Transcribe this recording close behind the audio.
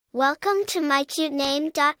Welcome to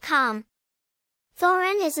mycutename.com.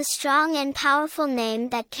 Thoren is a strong and powerful name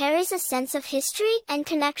that carries a sense of history and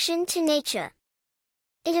connection to nature.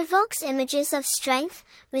 It evokes images of strength,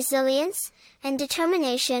 resilience, and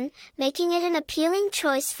determination, making it an appealing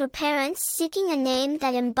choice for parents seeking a name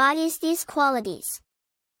that embodies these qualities.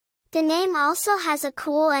 The name also has a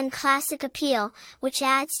cool and classic appeal, which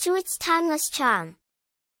adds to its timeless charm.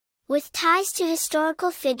 With ties to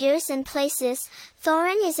historical figures and places,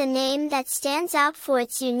 Thoren is a name that stands out for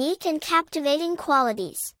its unique and captivating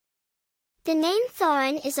qualities. The name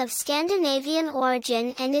Thoren is of Scandinavian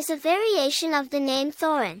origin and is a variation of the name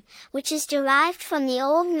Thorin, which is derived from the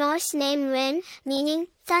Old Norse name Rin, meaning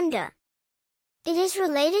thunder. It is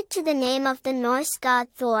related to the name of the Norse god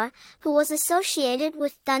Thor, who was associated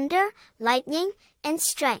with thunder, lightning, and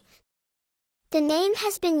strength. The name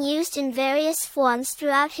has been used in various forms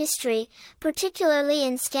throughout history, particularly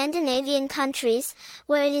in Scandinavian countries,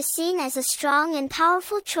 where it is seen as a strong and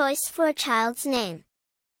powerful choice for a child's name.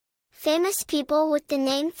 Famous people with the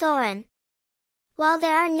name Thoren. While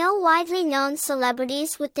there are no widely known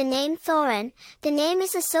celebrities with the name Thoren, the name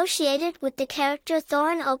is associated with the character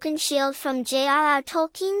Thorin Oakenshield from J.R.R.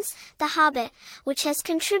 Tolkien's The Hobbit, which has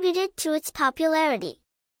contributed to its popularity.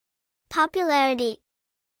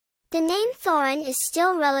 The name Thoren is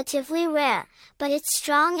still relatively rare, but its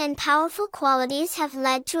strong and powerful qualities have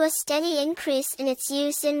led to a steady increase in its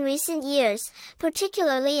use in recent years,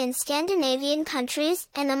 particularly in Scandinavian countries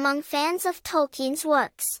and among fans of Tolkien's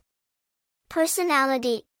works.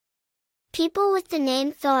 Personality. People with the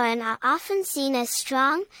name Thoren are often seen as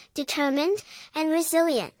strong, determined, and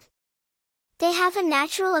resilient. They have a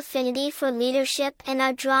natural affinity for leadership and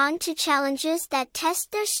are drawn to challenges that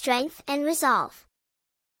test their strength and resolve.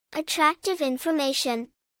 Attractive information.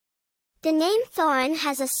 The name Thoren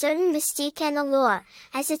has a certain mystique and allure,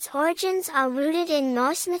 as its origins are rooted in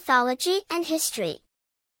Norse mythology and history.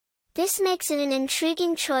 This makes it an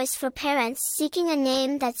intriguing choice for parents seeking a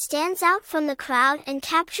name that stands out from the crowd and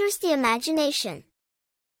captures the imagination.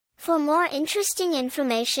 For more interesting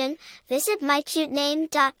information, visit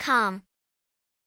mycutename.com.